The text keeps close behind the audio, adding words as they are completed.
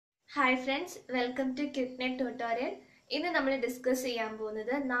Hi friends, welcome to Ugc NET tutorial. ഇന്ന് നമ്മൾ discuss ചെയ്യാൻ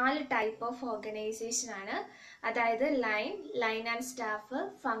പോകുന്നത് 4 ടൈപ്പ് ഓഫ് ഓർഗനൈസേഷൻ ആണ്. അതായത് line and staff,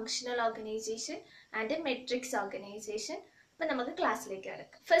 functional organisation and matrix organisation. അപ്പോൾ നമുക്ക് ക്ലാസ്സിലേക്ക്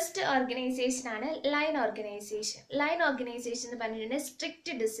കടക്കാം. ഫസ്റ്റ് ഓർഗനൈസേഷൻ ആണ് ലൈൻ ഓർഗനൈസേഷൻ. ലൈൻ ഓർഗനൈസേഷൻ എന്ന് പറഞ്ഞിട്ടുണ്ടെങ്കിൽ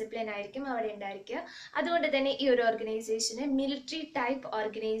സ്ട്രിക്റ്റ് ഡിസിപ്ലിൻ ആയിരിക്കും അവിടെ ഉണ്ടായിരിക്കുക. അതുകൊണ്ട് തന്നെ ഈ ഒരു ഓർഗനൈസേഷന് മിലിറ്ററി ടൈപ്പ്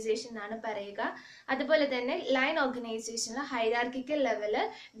ഓർഗനൈസേഷൻ എന്നാണ് പറയുക. അതുപോലെ തന്നെ ലൈൻ ഓർഗനൈസേഷനിൽ ഹൈറാർക്കിക്കൽ ലെവല്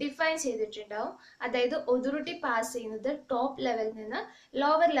ഡിഫൈൻ ചെയ്തിട്ടുണ്ടാവും. അതായത് ഒതോറിറ്റി പാസ് ചെയ്യുന്നത് ടോപ്പ് ലെവലിൽ നിന്ന്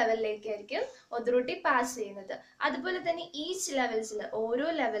ലോവർ ലെവലിലേക്കായിരിക്കും ഒതോറിറ്റി പാസ് ചെയ്യുന്നത്. അതുപോലെ തന്നെ ഈച്ച് ലെവൽസിൽ ഓരോ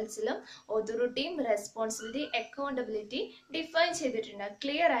ലെവൽസിലും ഒതോറിറ്റിയും റെസ്പോൺസിബിലിറ്റി അക്കൗണ്ടബിലിറ്റി ഡിഫൈൻ ചെയ്തിട്ടുണ്ടാവും,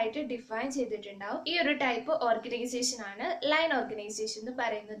 ക്ലിയർ ആയിട്ട് ഡിഫൈൻ ചെയ്തിട്ടുണ്ടാവും. ഈ ഒരു ടൈപ്പ് ഓർഗനൈസേഷൻ ആണ് ലൈൻ ഓർഗനൈസേഷൻ എന്ന്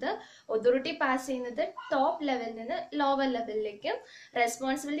പറയുന്നത്. ഒതോറിറ്റി പാസ് ചെയ്യുന്നത് ടോപ്പ് ലെവലിൽ നിന്ന് ലോവർ ലെവലിലേക്കും,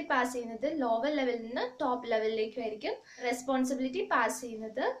 റെസ്പോൺസിബിലിറ്റി പാസ് ചെയ്യുന്നത് ലോവർ ലെവലിൽ നിന്ന് ടോപ്പ് ലെവലിലേക്കും ആയിരിക്കും. റെസ്പോൺസിബിലിറ്റി പാസ്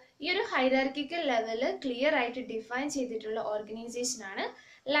ചെയ്യുന്നത് ഈ ഒരു ഹൈറാർക്കിക്കൽ ലെവല് ക്ലിയർ ആയിട്ട് ഡിഫൈൻ ചെയ്തിട്ടുള്ള ഓർഗനൈസേഷൻ ആണ്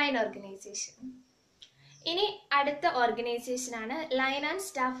ലൈൻ ഓർഗനൈസേഷൻ. ഇനി അടുത്ത ഓർഗനൈസേഷൻ ആണ് ലൈൻ ആൻഡ്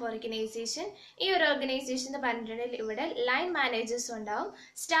സ്റ്റാഫ് ഓർഗനൈസേഷൻ. ഈ ഒരു ഓർഗനൈസേഷൻ എന്ന് പറഞ്ഞിട്ടുണ്ടെങ്കിൽ ഇവിടെ ലൈൻ മാനേജേഴ്സ് ഉണ്ടാവും,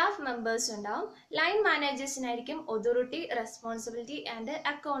 സ്റ്റാഫ് മെമ്പേഴ്സ് ഉണ്ടാവും. Line മാനേജേഴ്സിനായിരിക്കും authority, responsibility and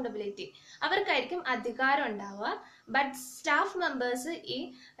accountability, അവർക്കായിരിക്കും അധികാരം ഉണ്ടാവുക. ബട്ട് സ്റ്റാഫ് മെമ്പേഴ്സ് ഈ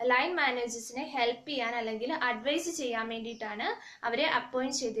ലൈൻ മാനേജേഴ്സിനെ ഹെൽപ്പ് ചെയ്യാൻ അല്ലെങ്കിൽ അഡ്വൈസ് ചെയ്യാൻ വേണ്ടിയിട്ടാണ് അവരെ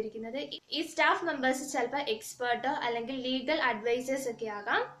അപ്പോയിന്റ് ചെയ്തിരിക്കുന്നത്. ഈ സ്റ്റാഫ് മെമ്പേഴ്സ് ചിലപ്പോൾ എക്സ്പേർട്ടോ അല്ലെങ്കിൽ ലീഗൽ അഡ്വൈസേഴ്സ് ഒക്കെ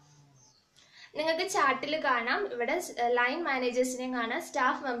ആകാം. നിങ്ങൾക്ക് ചാർട്ടിൽ കാണാം, ഇവിടെ ലൈൻ മാനേജേഴ്സിനെ കാണാം,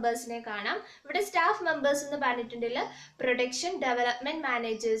 സ്റ്റാഫ് മെമ്പേഴ്സിനെ കാണാം. ഇവിടെ സ്റ്റാഫ് മെമ്പേഴ്സ് എന്ന് പറഞ്ഞിട്ടുണ്ടെങ്കിൽ production development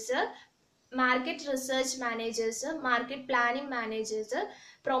managers, market research managers, market planning managers,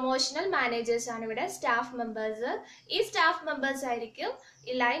 promotional managers ആണ് ഇവിടെ സ്റ്റാഫ് മെമ്പേഴ്സ്. ഈ സ്റ്റാഫ് മെമ്പേഴ്സ് ആയിരിക്കും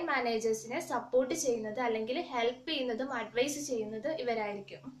ഈ ലൈൻ മാനേജേഴ്സിനെ സപ്പോർട്ട് ചെയ്യുന്നത് അല്ലെങ്കിൽ ഹെൽപ്പ് ചെയ്യുന്നതും അഡ്വൈസ് ചെയ്യുന്നതും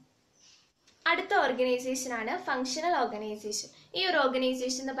ഇവരായിരിക്കും. അടുത്ത ഓർഗനൈസേഷൻ ആണ് ഫങ്ഷണൽ ഓർഗനൈസേഷൻ. ഈ ഒരു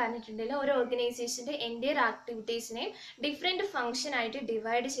ഓർഗനൈസേഷൻ എന്ന് പറഞ്ഞിട്ടുണ്ടെങ്കിൽ ഒരു ഓർഗനൈസേഷന്റെ എൻറ്റയർ ആക്ടിവിറ്റീസിനെയും ഡിഫറെന്റ് ഫംഗ്ഷൻ ആയിട്ട്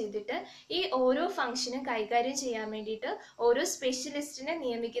ഡിവൈഡ് ചെയ്തിട്ട് ഈ ഓരോ ഫംഗ്ഷനും കൈകാര്യം ചെയ്യാൻ വേണ്ടിയിട്ട് ഓരോ സ്പെഷ്യലിസ്റ്റിനെ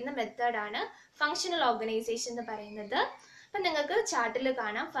നിയമിക്കുന്ന മെത്തേഡാണ് ഫങ്ഷണൽ ഓർഗനൈസേഷൻ എന്ന് പറയുന്നത്. അപ്പം നിങ്ങൾക്ക് ചാർട്ടിൽ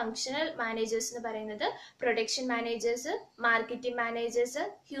കാണാം, ഫങ്ഷണൽ മാനേജേഴ്സ് എന്ന് പറയുന്നത് production managers, marketing managers,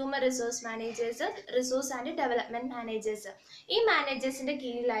 human resource managers, resource and development managers. ഈ മാനേജേഴ്സിന്റെ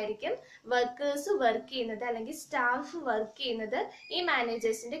കീഴിലായിരിക്കും വർക്കേഴ്സ് വർക്ക് ചെയ്യുന്നത് അല്ലെങ്കിൽ സ്റ്റാഫ് വർക്ക് ചെയ്യുന്നത് ഈ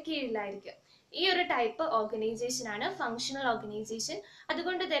മാനേജേഴ്സിന്റെ കീഴിലായിരിക്കും. ഈ ഒരു ടൈപ്പ് ഓർഗനൈസേഷൻ ആണ് ഫങ്ഷണൽ ഓർഗനൈസേഷൻ.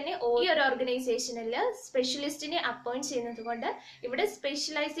 അതുകൊണ്ട് തന്നെ ഈ ഒരു ഓർഗനൈസേഷനിൽ സ്പെഷ്യലിസ്റ്റിനെ അപ്പോയിന്റ് ചെയ്യുന്നത് കൊണ്ട് ഇവിടെ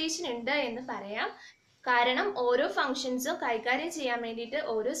സ്പെഷ്യലൈസേഷൻ ഉണ്ട് എന്ന് പറയാം. കാരണം ഓരോ ഫംഗ്ഷൻസും കൈകാര്യം ചെയ്യാൻ വേണ്ടിയിട്ട്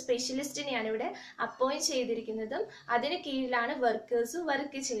ഓരോ സ്പെഷ്യലിസ്റ്റിനെയാണ് ഇവിടെ അപ്പോയിന്റ് ചെയ്തിരിക്കുന്നതും അതിന് കീഴിലാണ് വർക്കേഴ്സ്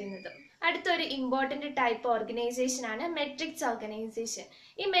വർക്ക് ചെയ്യുന്നതും. അടുത്തൊരു ഇമ്പോർട്ടന്റ് ടൈപ്പ് ഓർഗനൈസേഷൻ ആണ് മെട്രിക്സ് ഓർഗനൈസേഷൻ.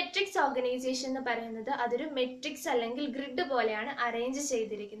 ഈ മെട്രിക്സ് ഓർഗനൈസേഷൻ എന്ന് പറയുന്നത് അതൊരു മെട്രിക്സ് അല്ലെങ്കിൽ ഗ്രിഡ് പോലെയാണ് അറേഞ്ച്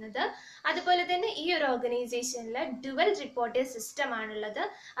ചെയ്തിരിക്കുന്നത്. അതുപോലെ തന്നെ ഈ ഒരു ഓർഗനൈസേഷനിൽ ഡുവൽ റിപ്പോർട്ടിംഗ് സിസ്റ്റം ആണുള്ളത്.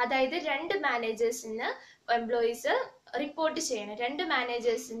 അതായത് രണ്ട് മാനേജേഴ്സിന് എംപ്ലോയീസ് റിപ്പോർട്ട് ചെയ്യണം, രണ്ട്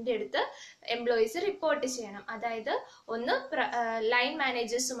മാനേജേഴ്സിന്റെ അടുത്ത് എംപ്ലോയീസ് റിപ്പോർട്ട് ചെയ്യണം. അതായത് ഒന്ന് ലൈൻ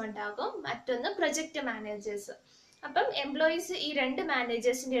മാനേജേഴ്സും ഉണ്ടാകും, മറ്റൊന്ന് പ്രൊജക്ട് മാനേജേഴ്സ്. അപ്പം എംപ്ലോയീസ് ഈ രണ്ട്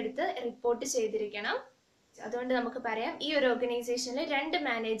മാനേജേഴ്സിന്റെ അടുത്ത് റിപ്പോർട്ട് ചെയ്തിരിക്കണം. അതുകൊണ്ട് നമുക്ക് പറയാം ഈ ഒരു ഓർഗനൈസേഷനിൽ രണ്ട്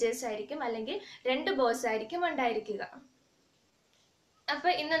മാനേജേഴ്സ് ആയിരിക്കും അല്ലെങ്കിൽ രണ്ട് ബോസ് ആയിരിക്കും ഉണ്ടായിരിക്കുക. അപ്പൊ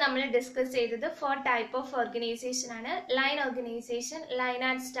ഇന്ന് നമ്മൾ ഡിസ്കസ് ചെയ്തത് 4 ടൈപ്പ് ഓഫ് ഓർഗനൈസേഷൻ ആണ്. Line organisation, line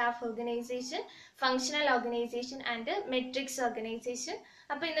and staff organisation, functional organisation and matrix organisation.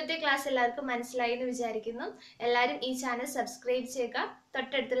 അപ്പൊ ഇന്നത്തെ ക്ലാസ് എല്ലാവർക്കും മനസ്സിലായി എന്ന് വിചാരിക്കുന്നു. എല്ലാവരും ഈ ചാനൽ സബ്സ്ക്രൈബ് ചെയ്യുക,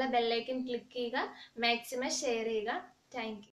 തൊട്ടടുത്തുള്ള ബെല്ലൈക്കൻ ക്ലിക്ക് ചെയ്യുക, മാക്സിമം ഷെയർ ചെയ്യുക. Thank you.